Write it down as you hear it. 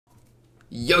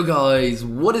Yo guys,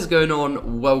 what is going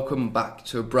on? Welcome back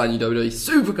to a brand new WWE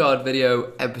Supercard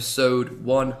video, episode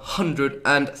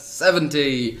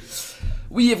 170.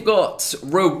 We have got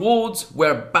rewards,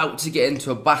 we're about to get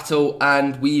into a battle,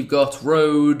 and we've got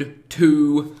road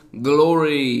to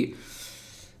glory.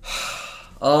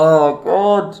 Oh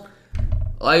god.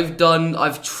 I've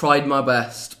tried my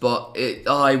best, but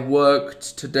I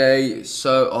worked today,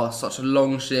 such a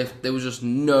long shift, there was just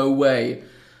no way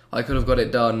I could have got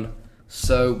it done.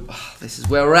 So, this is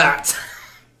where we're at.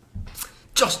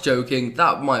 Just joking,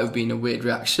 that might have been a weird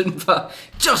reaction, but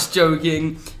just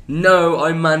joking. No,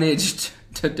 I managed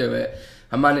to do it.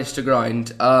 I managed to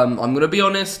grind. I'm going to be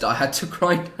honest, I had to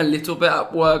grind a little bit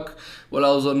at work while I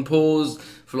was on pause.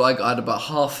 For I had about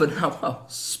half an hour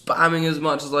spamming as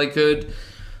much as I could.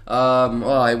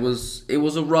 It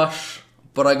was a rush,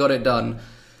 but I got it done.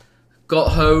 Got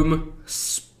home,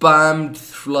 spammed,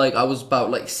 I was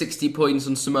about 60 points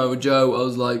on Samoa Joe. I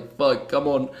was like, fuck, come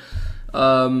on.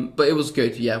 But it was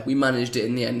good, yeah, we managed it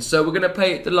in the end. So we're going to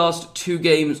play the last two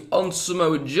games on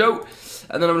Samoa Joe,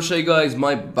 and then I'm going to show you guys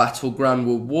my Battleground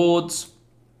rewards.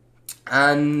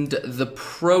 And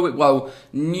the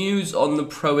news on the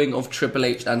proing of Triple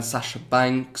H and Sasha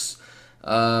Banks.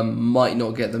 Might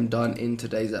not get them done in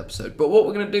today's episode. But what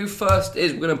we're going to do first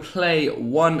is we're going to play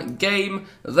one game,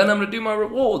 then I'm going to do my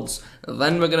rewards,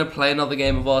 then we're going to play another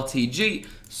game of RTG,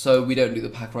 so we don't do the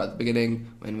pack right at the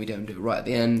beginning, and we don't do it right at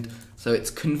the end, so it's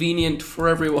convenient for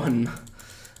everyone.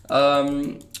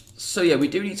 So yeah, we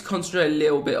do need to concentrate a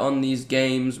little bit on these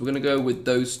games. We're going to go with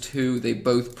those two, they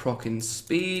both proc in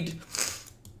speed.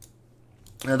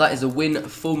 Now that is a win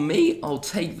for me, I'll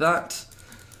take that.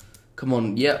 Come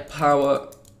on, yeah, power,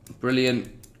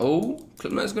 brilliant. Oh,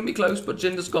 no, it's going to be close, but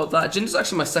Jinder's got that. Jinder's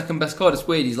actually my second best card. It's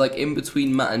weird, he's like in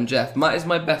between Matt and Jeff. Matt is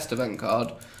my best event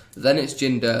card, then it's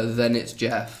Jinder, then it's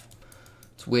Jeff.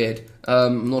 It's weird.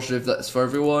 I'm not sure if that's for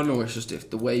everyone, or it's just if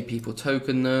the way people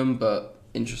token them, but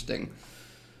interesting.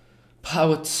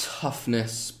 Power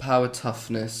toughness, power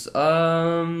toughness.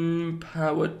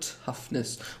 Power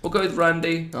toughness. We'll go with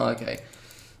Randy. Oh, okay.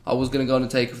 I was going to go on a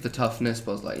Taker for the toughness,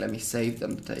 but I was like, let me save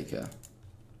them the Taker.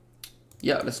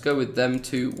 Yeah, let's go with them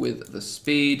two with the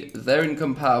speed. They're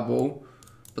incomparable,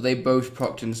 but they both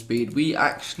procced in speed. We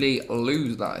actually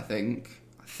lose that, I think.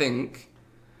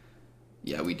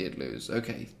 Yeah, we did lose.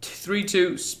 Okay,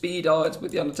 3-2, speed odds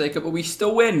with the Undertaker, but we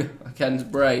still win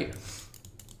against Bray.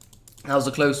 That was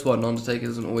a close one. Undertaker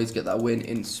doesn't always get that win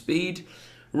in speed.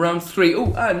 Round 3.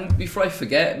 Oh, and before I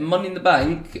forget, Money in the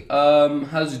Bank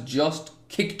has just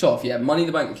kicked off. Yeah, Money in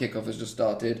the Bank kickoff has just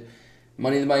started.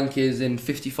 Money in the Bank is in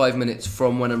 55 minutes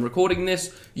from when I'm recording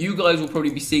this. You guys will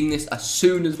probably be seeing this as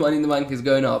soon as Money in the Bank is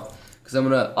going up, because I'm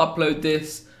going to upload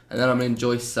this and then I'm going to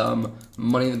enjoy some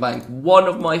Money in the Bank. One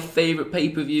of my favourite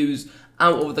pay-per-views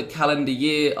out of the calendar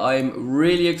year. I'm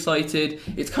really excited.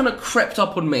 It's kind of crept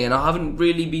up on me and I haven't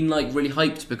really been really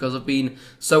hyped because I've been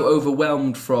so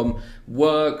overwhelmed from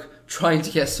work, trying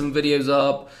to get some videos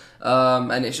up.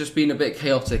 And it's just been a bit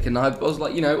chaotic, and I was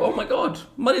like, oh my god,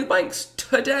 Money in the Bank's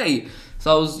today.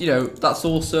 So I was, that's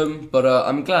awesome, but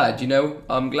I'm glad,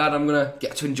 I'm glad I'm going to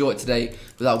get to enjoy it today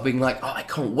without being like, oh, I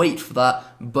can't wait for that,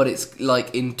 but it's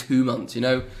in 2 months,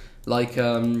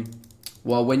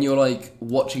 well, when you're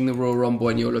watching the Royal Rumble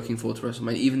and you're looking forward to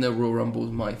WrestleMania, even though Royal Rumble is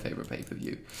my favourite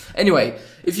pay-per-view. Anyway,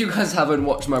 if you guys haven't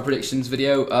watched my predictions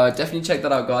video, definitely check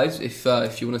that out, guys, if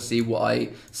you want to see what I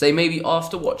say, maybe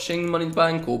after watching Money in the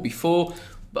Bank or before,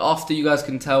 but after you guys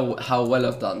can tell how well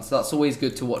I've done. So that's always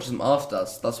good to watch them after.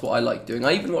 So that's what I like doing.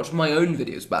 I even watch my own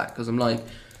videos back because I'm like,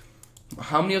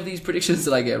 how many of these predictions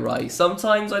did I get right?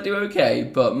 Sometimes I do okay,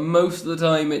 but most of the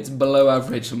time it's below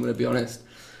average, I'm going to be honest.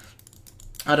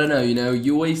 I don't know,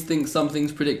 you always think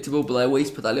something's predictable, but I always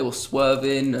put that little swerve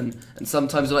in, and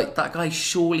sometimes they're like, that guy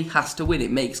surely has to win, it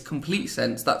makes complete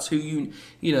sense, that's who and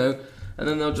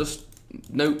then they'll just,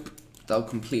 nope, they'll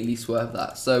completely swerve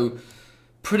that. So,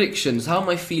 predictions, how am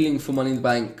I feeling for Money in the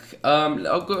Bank?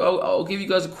 I'll give you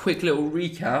guys a quick little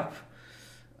recap.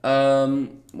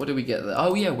 What did we get there?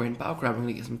 Oh yeah, we're in Battleground, we're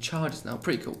going to get some charges now,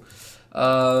 pretty cool.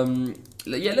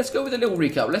 Yeah, let's go with a little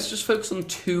recap. Let's just focus on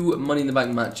two Money in the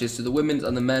Bank matches, so the women's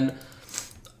and the men.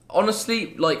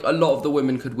 Honestly, a lot of the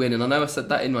women could win, and I know I said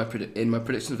that in my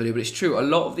predictions video, but it's true. A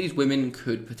lot of these women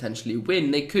could potentially win.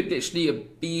 They could literally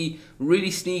be really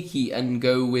sneaky and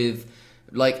go with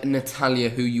Natalya,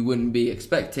 who you wouldn't be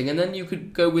expecting, and then you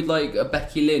could go with a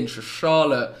Becky Lynch, a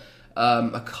Charlotte,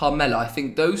 a Carmella. I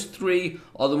think those three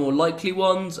are the more likely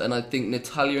ones, and I think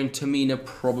Natalya and Tamina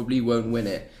probably won't win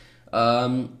it.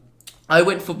 I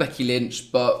went for Becky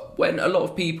Lynch, but when a lot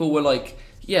of people were like,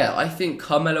 yeah, I think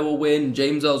Carmella will win,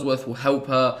 James Ellsworth will help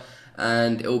her,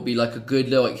 and it'll be like a good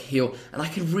little like heel, and I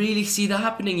can really see that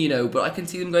happening, you know. But I can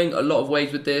see them going a lot of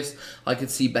ways with this. I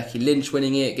could see Becky Lynch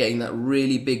winning it, getting that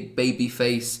really big baby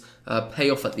face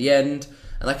payoff at the end,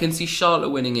 and I can see Charlotte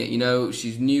winning it. You know,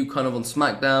 she's new kind of on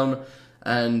SmackDown,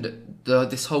 and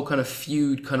this whole kind of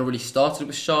feud kind of really started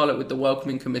with Charlotte with the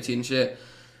welcoming committee and shit.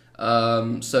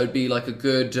 So it'd be like a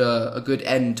good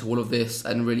end to all of this,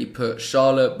 and really put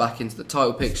Charlotte back into the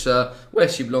title picture where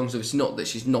she belongs. Obviously, not that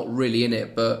she's not really in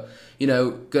it, but you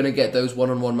know, gonna get those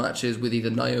one-on-one matches with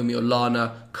either Naomi or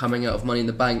Lana coming out of Money in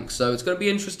the Bank. So it's gonna be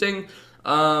interesting.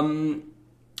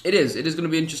 It is gonna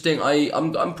be interesting.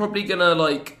 I'm probably gonna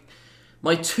like,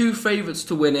 my two favorites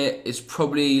to win it is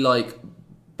probably like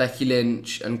Becky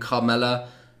Lynch and Carmella.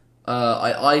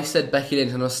 I said Becky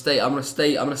Lynch, and I'm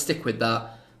gonna stick with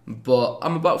that. But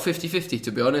I'm about 50-50,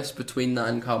 to be honest, between that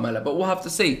and Carmella. But we'll have to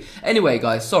see. Anyway,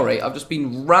 guys, sorry. I've just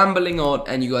been rambling on,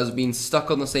 and you guys have been stuck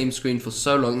on the same screen for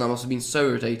so long. That must have been so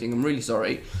irritating. I'm really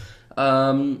sorry.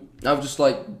 I've just,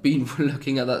 like, been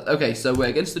looking at that. Okay, so we're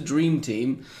against the Dream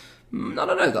Team. I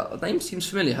don't know. That name seems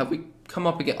familiar. Have we come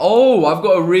up again? Oh, I've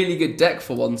got a really good deck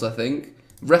for once, I think.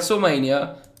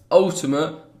 WrestleMania,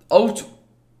 Ultimate.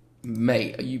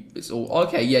 Mate, it's all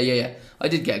okay. Yeah. I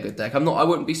did get a good deck. I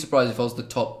wouldn't be surprised if I was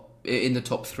in the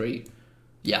top 3.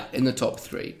 Yeah, in the top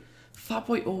 3.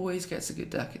 Fatboy always gets a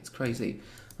good deck. It's crazy.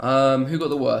 Who got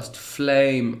the worst?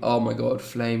 Flame. Oh my god,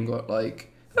 Flame got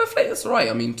like. Flame. That's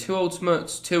right. I mean, 2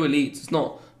 ultimates, 2 elites. It's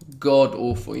not god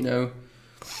awful, you know.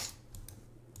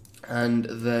 And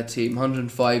their team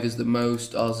 105 is the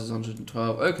most. Ours is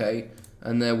 112. Okay,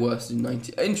 and their worst is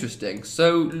 90. Interesting.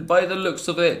 So by the looks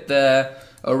of it, they're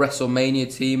a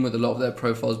WrestleMania team with a lot of their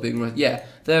profiles being... Yeah,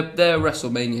 they're a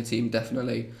WrestleMania team,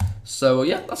 definitely. So,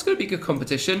 yeah, that's going to be good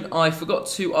competition. I forgot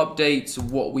to update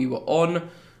what we were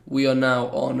on. We are now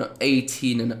on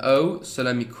 18-0, so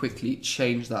let me quickly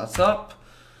change that up.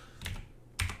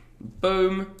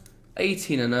 Boom.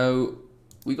 18-0.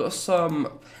 We got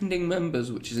some pending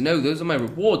members, which is... No, those are my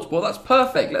rewards. Well, that's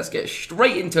perfect. Let's get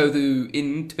straight into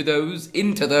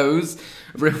those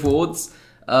rewards.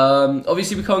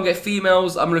 Obviously we can't get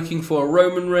females. I'm looking for a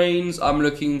Roman Reigns. I'm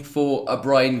looking for a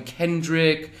Brian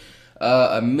Kendrick,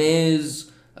 a Miz,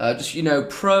 just, you know,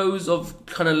 pros of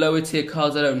kind of lower tier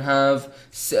cards I don't have.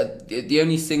 The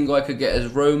only single I could get is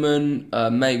Roman.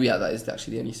 Maybe, yeah, that is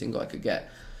actually the only single I could get.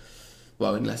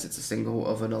 Well, unless it's a single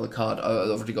of another card I've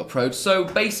already got pros. So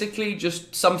basically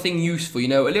just something useful, you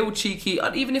know, a little cheeky.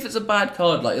 And even if it's a bad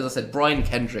card, like as I said, Brian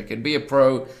Kendrick, it'd be a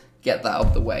pro, get that out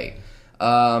of the way.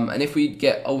 And if we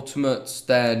get ultimates,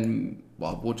 then,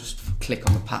 well, we'll just click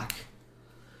on the pack.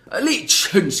 Elite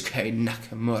Shinsuke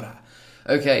Nakamura.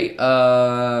 Okay,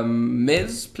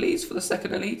 Miz, please, for the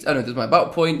second elite. Oh, no, there's my battle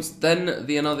points. Then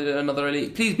another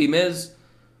elite. Please be Miz.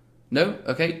 No?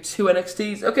 Okay, 2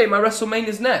 NXTs. Okay, my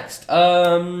WrestleMania's next.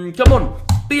 Come on,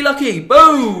 be lucky.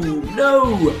 Boom!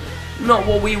 No! Not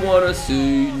what we want to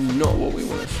see. Not what we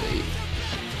want to see.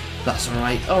 That's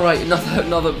alright. Alright,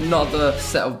 another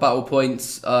set of battle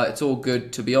points. It's all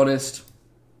good, to be honest.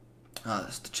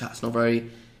 The chat's not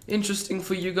very interesting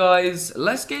for you guys.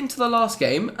 Let's get into the last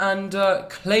game and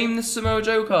claim the Samoa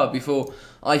Joe card before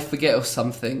I forget or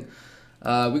something.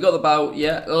 We got the bout.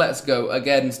 Yeah, let's go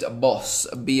against Boss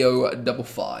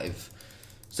BO55.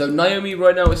 So Naomi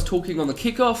right now is talking on the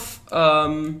kickoff.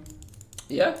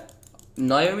 Yeah.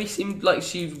 Naomi seemed like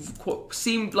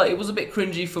it was a bit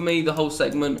cringy for me, the whole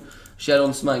segment she had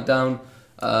on SmackDown.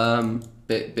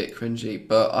 Bit cringy,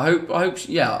 but I hope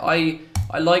yeah, I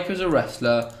like her as a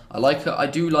wrestler. I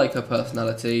do like her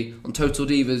personality. On Total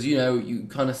Divas, you know, you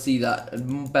kind of see that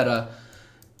better.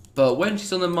 But when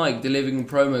she's on the mic delivering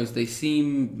promos, they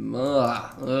seem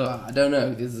I don't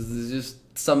know. There's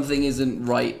just something isn't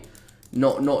right.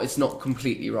 It's not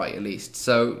completely right, at least.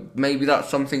 So maybe that's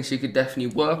something she could definitely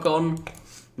work on.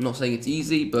 I'm not saying it's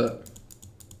easy, but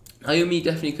Naomi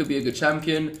definitely could be a good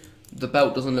champion. The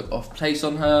belt doesn't look off place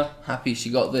on her. Happy she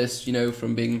got this, you know,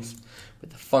 from being with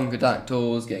the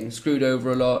Funkadactyls, getting screwed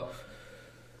over a lot.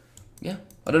 Yeah,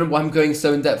 I don't know why I'm going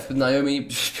so in depth with Naomi,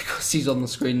 just because she's on the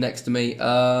screen next to me.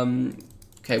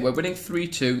 Okay, we're winning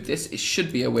 3-2. It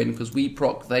should be a win because we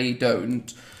proc, they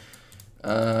don't.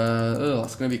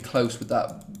 It's going to be close with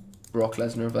that Brock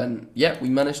Lesnar event. Yeah, we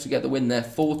managed to get the win there.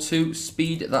 4-2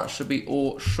 speed. That should be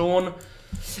all Sean.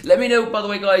 Let me know, by the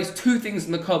way, guys, 2 things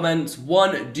in the comments.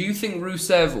 1, do you think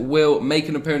Rusev will make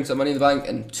an appearance at Money in the Bank?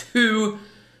 And 2,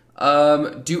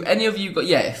 do any of you...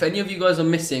 if any of you guys are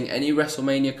missing any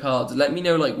WrestleMania cards, let me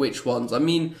know, like, which ones. I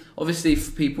mean, obviously, for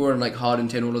people who are in, like, Hard and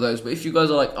Tin, all of those. But if you guys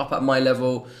are, like, up at my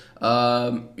level,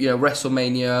 you know,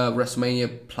 WrestleMania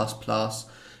 ++,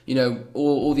 you know,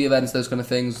 all the events, those kind of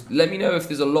things. Let me know if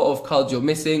there's a lot of cards you're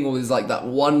missing, or there's like that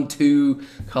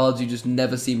 1-2 cards you just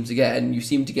never seem to get, and you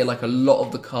seem to get like a lot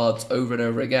of the cards over and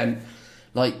over again.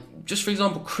 Like, just for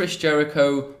example, Chris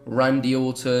Jericho, Randy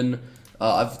Orton,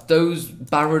 I've those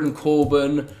Baron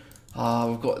Corbin,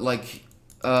 I've got like,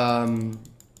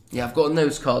 yeah, I've gotten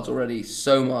those cards already,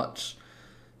 so much.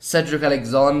 Cedric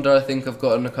Alexander, I think I've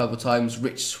gotten a couple times.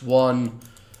 Rich Swann.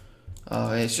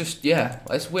 It's just, yeah,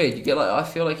 it's weird. You get like, I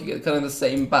feel like you get kind of the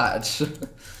same badge.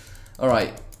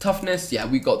 Alright, toughness, yeah,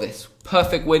 we got this.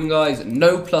 Perfect win, guys.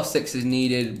 No +6 is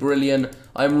needed. Brilliant.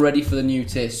 I'm ready for the new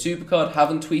tier. Supercard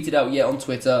haven't tweeted out yet on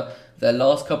Twitter. Their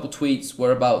last couple tweets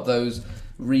were about those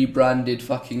rebranded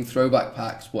fucking throwback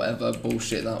packs, whatever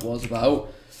bullshit that was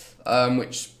about.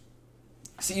 Which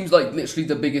seems like literally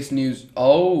the biggest news.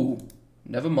 Oh,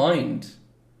 never mind.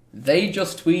 They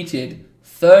just tweeted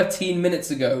 13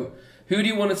 minutes ago. Who do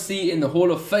you want to see in the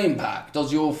Hall of Fame pack?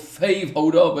 Does your fave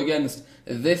hold up against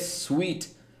this sweet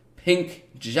pink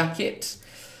jacket?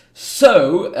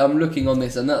 So, I'm looking on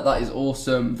this, and that is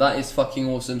awesome. That is fucking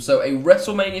awesome. So, a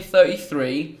WrestleMania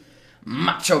 33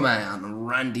 Macho Man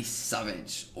Randy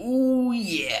Savage. Oh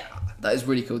yeah, that is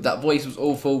really cool. That voice was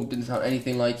awful, didn't sound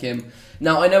anything like him.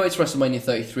 Now I know it's WrestleMania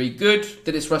 33. Good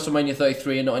that it's WrestleMania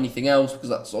 33 and not anything else, because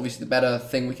that's obviously the better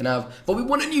thing we can have. But we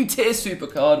want a new tier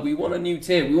Supercard. We want a new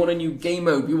tier. We want a new game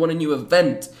mode. We want a new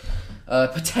event.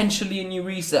 Potentially a new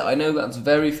reset. I know that's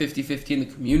very 50-50 in the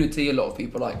community. A lot of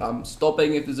people are like, I'm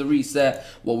stopping if there's a reset.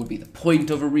 What would be the point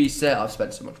of a reset? I've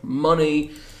spent so much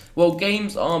money. Well,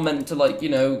 games are meant to, like, you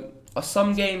know,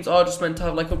 some games are just meant to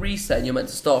have like a reset, and you're meant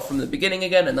to start from the beginning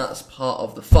again, and that's part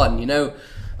of the fun, you know.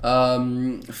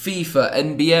 FIFA,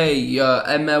 NBA,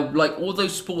 ML, like all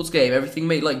those sports games, everything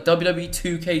made like WWE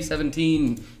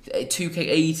 2K17,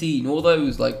 2K18, all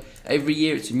those, like every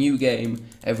year it's a new game,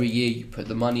 every year you put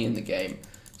the money in the game.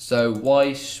 So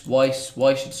why should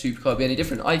Supercard be any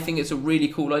different? I think it's a really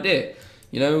cool idea.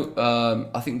 You know,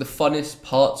 I think the funnest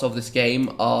parts of this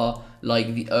game are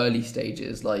like the early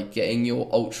stages, like getting your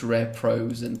ultra rare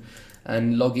pros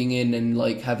and logging in and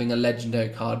like having a legendary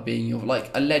card being your, like,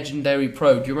 a legendary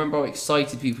pro. Do you remember how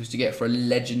excited people used to get for a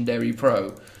legendary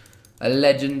pro? A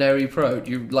legendary pro. Do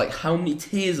you, like, how many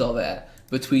tiers are there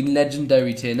between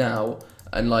legendary tier now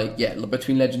and, like, yeah,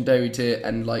 between legendary tier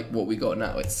and like what we got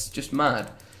now? It's just mad.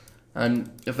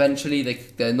 And eventually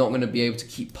they're not going to be able to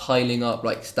keep piling up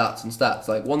like stats and stats.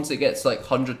 Like once it gets like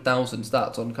 100,000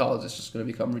 stats on cards, it's just going to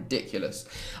become ridiculous.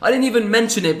 I didn't even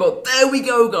mention it, but there we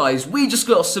go, guys. We just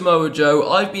got Samoa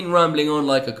Joe. I've been rambling on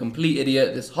like a complete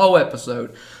idiot this whole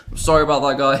episode. I'm sorry about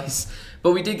that, guys.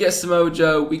 But we did get Samoa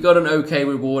Joe. We got an okay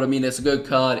reward. I mean, it's a good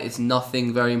card. It's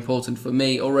nothing very important for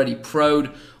me. Already pro'd.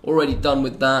 Already done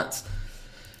with that.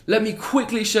 Let me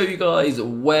quickly show you guys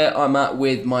where I'm at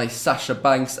with my Sasha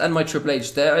Banks and my Triple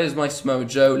H. There is my Samoa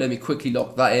Joe. Let me quickly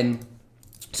lock that in.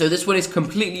 So this one is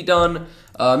completely done.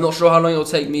 I'm not sure how long it'll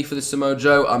take me for the Samoa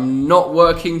Joe. I'm not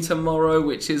working tomorrow,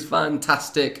 which is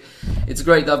fantastic. It's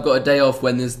great that I've got a day off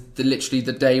when there's literally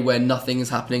the day where nothing is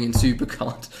happening in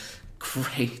Supercard.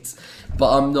 Great.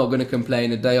 But I'm not going to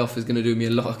complain. A day off is going to do me a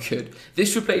lot of good.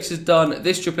 This Triple H is done.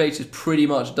 This Triple H is pretty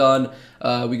much done.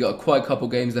 We got quite a couple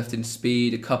games left in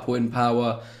speed, a couple in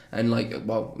power, and like,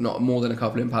 well, not more than a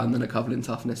couple in power and then a couple in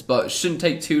toughness. But it shouldn't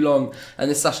take too long. And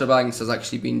this Sasha Banks has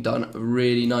actually been done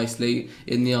really nicely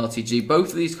in the RTG.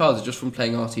 Both of these cards are just from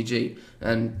playing RTG.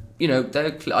 And, you know,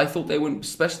 I thought they wouldn't,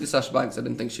 especially Sasha Banks, I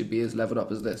didn't think she'd be as leveled up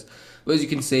as this. But as you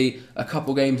can see, a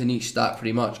couple games in each stat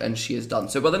pretty much, and she is done.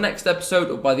 So by the next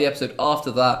episode, or by the episode after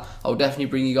that, I'll definitely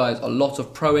bring you guys a lot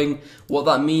of proing. What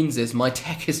that means is my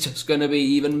deck is just going to be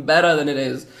even better than it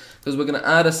is, because we're going to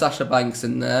add a Sasha Banks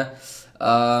in there.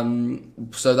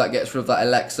 So that gets rid of that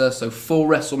Alexa. So full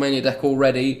WrestleMania deck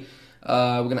already.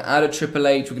 We're going to add a Triple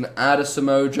H. We're going to add a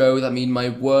Samoa Joe. That means my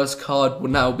worst card will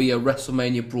now be a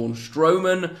WrestleMania Braun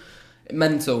Strowman.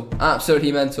 Mental.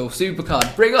 Absolutely mental.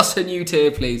 Supercard, bring us a new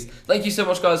tier, please. Thank you so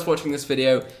much, guys, for watching this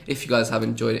video. If you guys have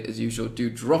enjoyed it, as usual, do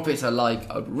drop it a like.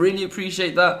 I would really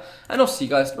appreciate that. And I'll see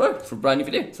you guys tomorrow for a brand new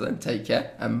video. So then, take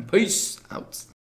care and peace out.